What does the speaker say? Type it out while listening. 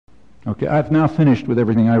Okay, I've now finished with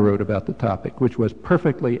everything I wrote about the topic, which was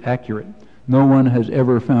perfectly accurate. No one has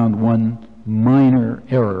ever found one minor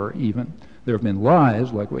error even. There have been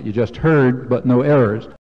lies, like what you just heard, but no errors.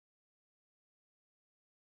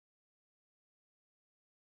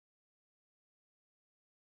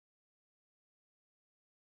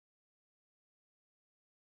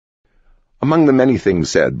 Among the many things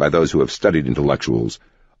said by those who have studied intellectuals,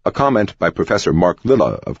 a comment by Professor Mark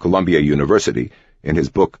Lilla of Columbia University in his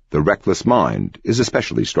book The Reckless Mind is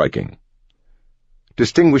especially striking.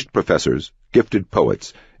 Distinguished professors, gifted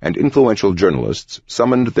poets, and influential journalists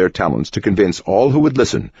summoned their talents to convince all who would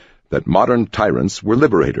listen that modern tyrants were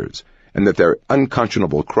liberators and that their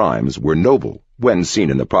unconscionable crimes were noble when seen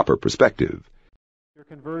in the proper perspective. Your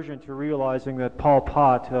conversion to realizing that Pol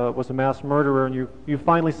Pot was a mass murderer, and you've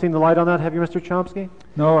finally seen the light on that, have you, Mr. Chomsky?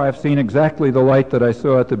 No, I've seen exactly the light that I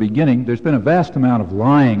saw at the beginning. There's been a vast amount of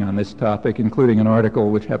lying on this topic, including an article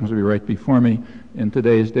which happens to be right before me in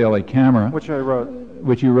today's Daily Camera. Which I wrote.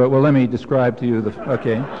 Which you wrote. Well, let me describe to you the...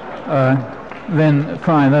 Okay. Then,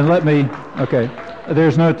 fine, then let me... Okay.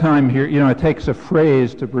 There's no time here. You know, it takes a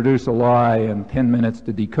phrase to produce a lie and 10 minutes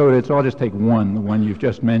to decode it, so I'll just take one, the one you've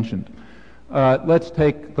just mentioned. Let's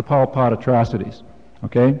take the Pol Pot atrocities,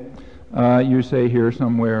 okay? You say here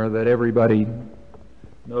somewhere that everybody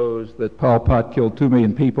knows that Pol Pot killed 2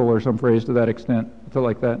 million people, or some phrase to that extent, something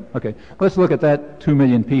like that. Okay, let's look at that 2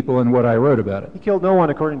 million people and what I wrote about it. He killed no one,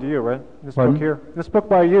 according to you, right? This Pardon? book here. This book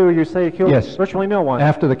by you, you say he killed virtually no one.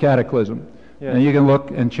 After the cataclysm. Yes. And you can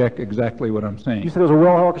look and check exactly what I'm saying. You said it was a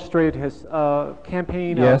well-orchestrated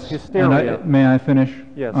campaign of hysteria. And may I finish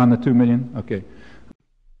Yes. on the 2 million? Okay.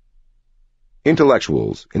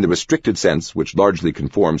 Intellectuals, in the restricted sense which largely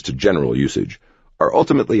conforms to general usage, are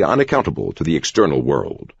ultimately unaccountable to the external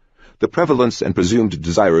world. The prevalence and presumed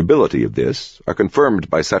desirability of this are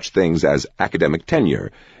confirmed by such things as academic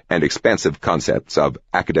tenure and expansive concepts of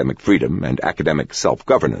academic freedom and academic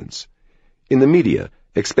self-governance. In the media,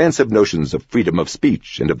 expansive notions of freedom of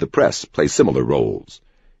speech and of the press play similar roles.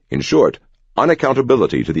 In short,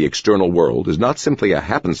 unaccountability to the external world is not simply a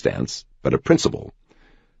happenstance, but a principle.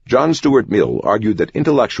 John Stuart Mill argued that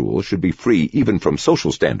intellectuals should be free even from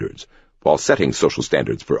social standards, while setting social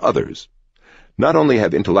standards for others. Not only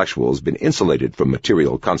have intellectuals been insulated from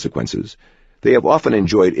material consequences, they have often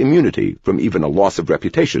enjoyed immunity from even a loss of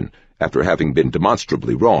reputation after having been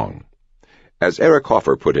demonstrably wrong. As Eric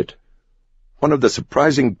Hoffer put it, one of the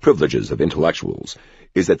surprising privileges of intellectuals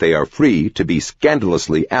is that they are free to be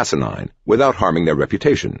scandalously asinine without harming their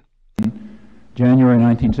reputation. January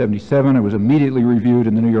 1977, it was immediately reviewed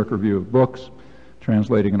in the New York Review of Books,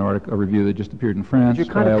 translating a review that just appeared in France. You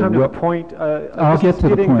kind of come to the point. I'll get to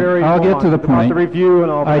the point. I'll get to the point. The review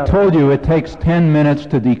and all that. I told you it takes 10 minutes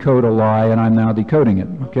to decode a lie, and I'm now decoding it.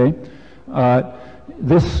 Okay.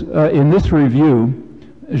 In this review,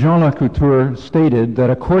 Jean Lacouture stated that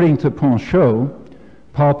according to Panchaud,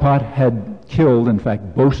 Pol Pot had killed, in fact,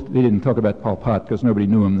 he didn't talk about Pol Pot because nobody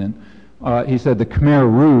knew him then. He said the Khmer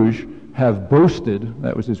Rouge have boasted,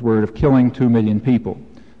 that was his word, of killing 2 million people.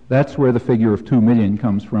 That's where the figure of 2 million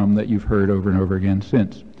comes from that you've heard over and over again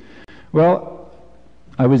since. Well,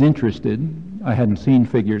 I was interested. I hadn't seen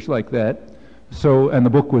figures like that. And the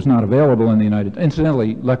book was not available in the United States.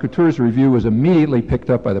 Incidentally, Lacouture's review was immediately picked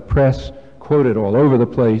up by the press, quoted all over the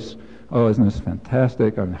place. Oh, isn't this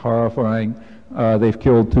fantastic? I mean, horrifying. They've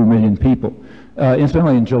killed 2 million people.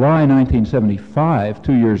 Incidentally, in July 1975,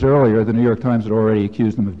 2 years earlier, the New York Times had already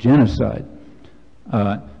accused them of genocide.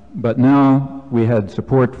 But now we had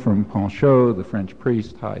support from Panchaud, the French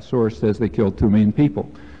priest, high source, says they killed 2 million people.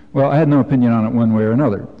 Well, I had no opinion on it one way or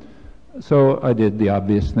another. So I did the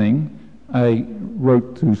obvious thing. I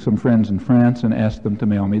wrote to some friends in France and asked them to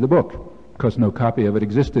mail me the book, because no copy of it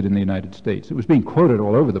existed in the United States. It was being quoted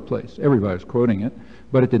all over the place. Everybody was quoting it,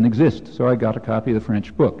 but it didn't exist. So I got a copy of the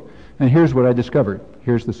French book. And here's what I discovered.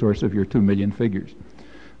 Here's the source of your 2 million figures.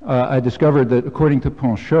 I discovered that according to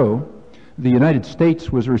Panchaud, the United States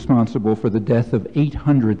was responsible for the death of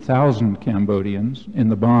 800,000 Cambodians in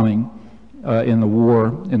the bombing in the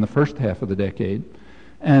war in the first half of the decade.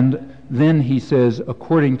 And then he says,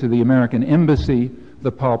 according to the American embassy,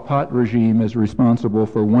 the Pol Pot regime is responsible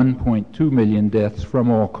for 1.2 million deaths from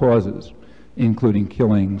all causes, including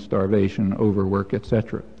killing, starvation, overwork,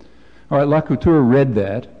 etc. All right, Lacouture read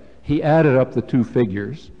that. He added up the two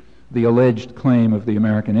figures, the alleged claim of the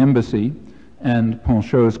American embassy and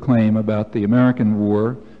Panchaud's claim about the American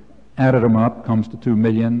war, added them up, comes to 2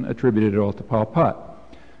 million, attributed it all to Pol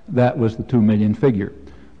Pot. That was the 2 million figure.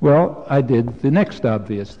 Well, I did the next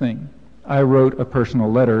obvious thing. I wrote a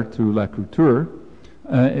personal letter to Lacouture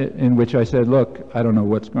in which I said, look, I don't know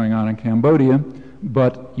what's going on in Cambodia,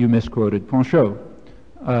 but you misquoted Ponchot.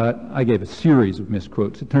 I gave a series of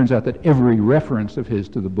misquotes. It turns out that every reference of his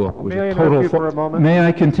to the book was a total for a moment? May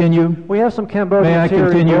I continue? We have some Cambodians May I here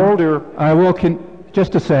continue? in gold, or... I will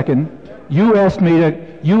just a second. You asked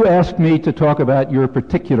me to talk about your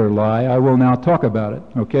particular lie. I will now talk about it,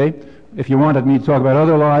 okay? If you wanted me to talk about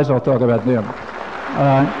other lies, I'll talk about them.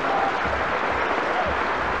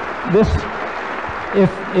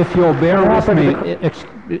 If you'll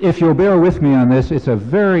bear with me on this, it's a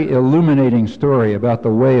very illuminating story about the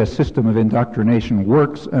way a system of indoctrination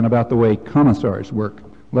works and about the way commissars work.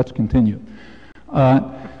 Let's continue.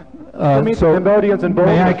 So, Cambodians in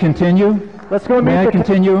may I continue? Let's go. May I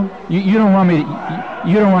continue? You don't want me.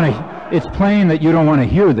 You don't want to. It's plain that you don't want to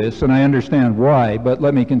hear this, and I understand why. But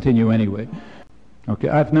let me continue anyway. Okay,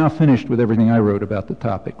 I've now finished with everything I wrote about the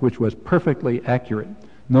topic, which was perfectly accurate.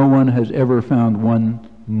 No one has ever found one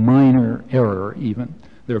minor error, even.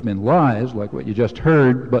 There have been lies, like what you just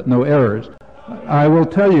heard, but no errors. I will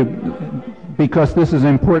tell you, because this is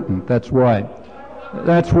important. That's why.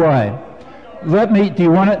 That's why. Let me. Do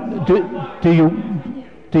you want to?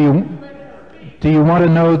 Do you want to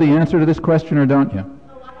know the answer to this question, or don't you?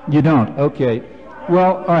 You don't. Okay.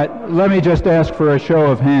 Well, all right. Let me just ask for a show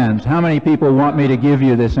of hands. How many people want me to give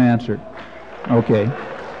you this answer? Okay.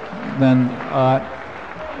 Then,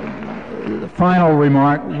 final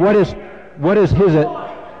remark. What is his?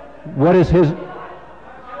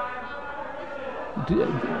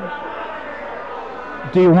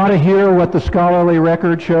 Do you want to hear what the scholarly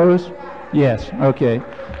record shows? Yes. Okay.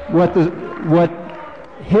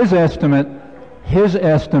 His estimate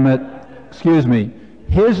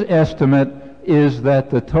is that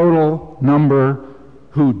the total number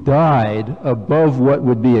who died above what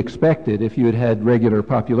would be expected if you had had regular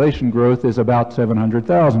population growth is about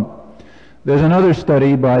 700,000. There's another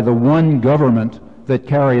study by the one government that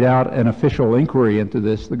carried out an official inquiry into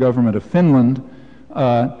this, the government of Finland.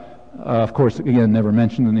 Of course, again, never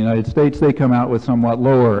mentioned in the United States. They come out with somewhat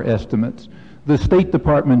lower estimates. The State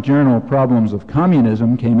Department journal Problems of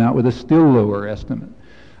Communism came out with a still lower estimate.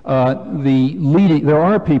 There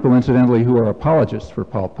are people, incidentally, who are apologists for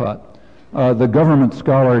Pol Pot. The government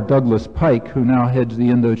scholar Douglas Pike, who now heads the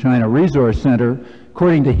Indochina Resource Center,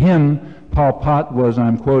 according to him, Pol Pot was,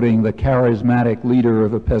 I'm quoting, the charismatic leader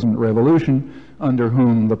of a peasant revolution under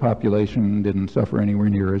whom the population didn't suffer anywhere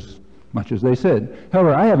near as much as they said.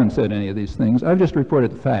 However, I haven't said any of these things. I've just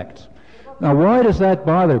reported the facts. Now, why does that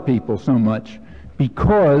bother people so much?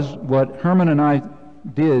 Because what Herman and I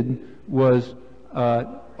did was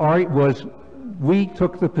we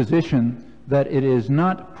took the position that it is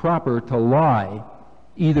not proper to lie,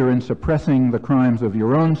 either in suppressing the crimes of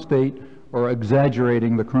your own state or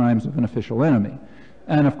exaggerating the crimes of an official enemy.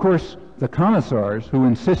 And of course, the commissars who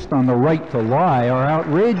insist on the right to lie are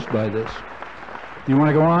outraged by this. Do you want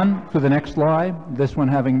to go on to the next lie, this one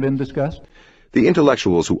having been discussed? The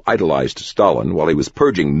intellectuals who idolized Stalin while he was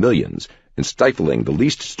purging millions and stifling the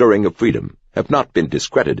least stirring of freedom have not been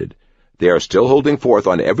discredited. They are still holding forth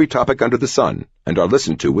on every topic under the sun and are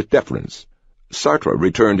listened to with deference. Sartre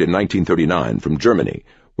returned in 1939 from Germany,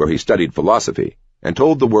 where he studied philosophy, and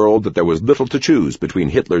told the world that there was little to choose between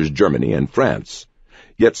Hitler's Germany and France.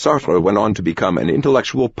 Yet Sartre went on to become an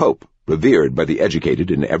intellectual pope, revered by the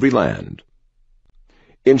educated in every land.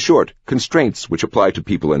 In short, constraints which apply to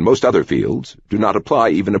people in most other fields do not apply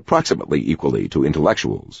even approximately equally to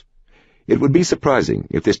intellectuals. It would be surprising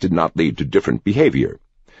if this did not lead to different behavior.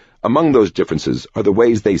 Among those differences are the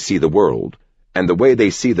ways they see the world, and the way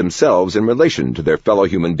they see themselves in relation to their fellow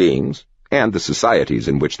human beings and the societies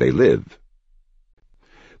in which they live.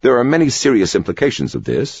 There are many serious implications of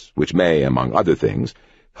this, which may, among other things,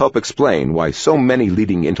 help explain why so many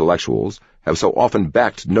leading intellectuals have so often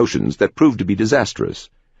backed notions that prove to be disastrous.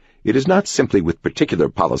 It is not simply with particular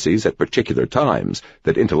policies at particular times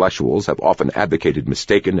that intellectuals have often advocated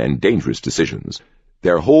mistaken and dangerous decisions.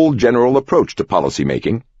 Their whole general approach to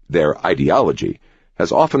policymaking, their ideology,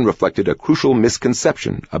 has often reflected a crucial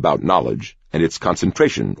misconception about knowledge and its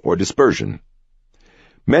concentration or dispersion.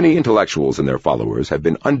 Many intellectuals and their followers have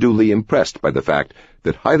been unduly impressed by the fact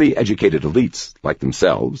that highly educated elites, like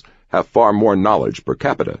themselves, have far more knowledge per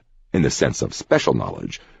capita, in the sense of special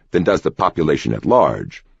knowledge, than does the population at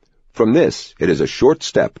large. From this, it is a short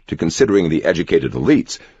step to considering the educated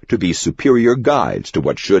elites to be superior guides to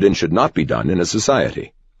what should and should not be done in a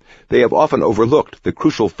society. They have often overlooked the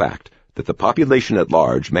crucial fact that the population at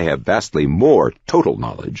large may have vastly more total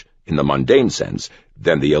knowledge, in the mundane sense,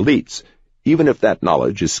 than the elites, even if that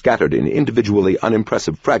knowledge is scattered in individually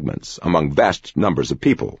unimpressive fragments among vast numbers of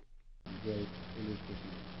people.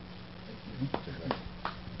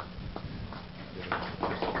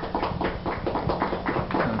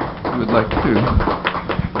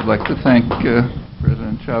 I'd like to thank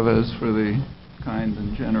President Chavez for the kind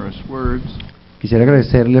and generous words. Quisiera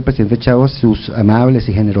agradecerle al presidente Chávez sus amables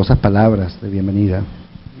y generosas palabras de bienvenida.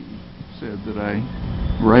 He said that I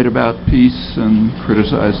write about peace and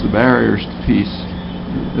criticize the barriers to peace.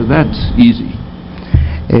 That's easy.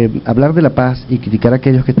 Hablar de la paz y criticar a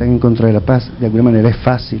aquellos que están en contra de la paz de alguna manera es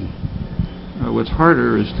fácil. What's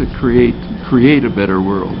harder is to create a better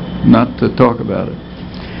world, not to talk about it.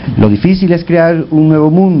 Lo difícil es crear un nuevo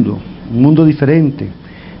mundo, un mundo diferente.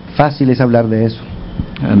 Fácil es hablar de eso.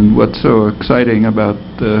 And what's so exciting about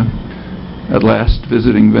at last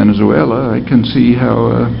visiting Venezuela, I can see how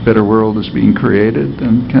a better world is being created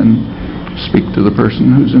and can speak to the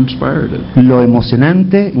person who's inspired it. Lo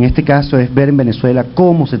emocionante en este caso es ver en Venezuela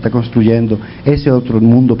cómo se está construyendo ese otro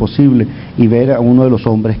mundo posible y ver a uno de los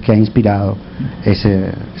hombres que ha inspirado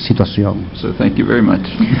esa situación. So thank you very much.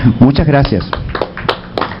 Muchas gracias.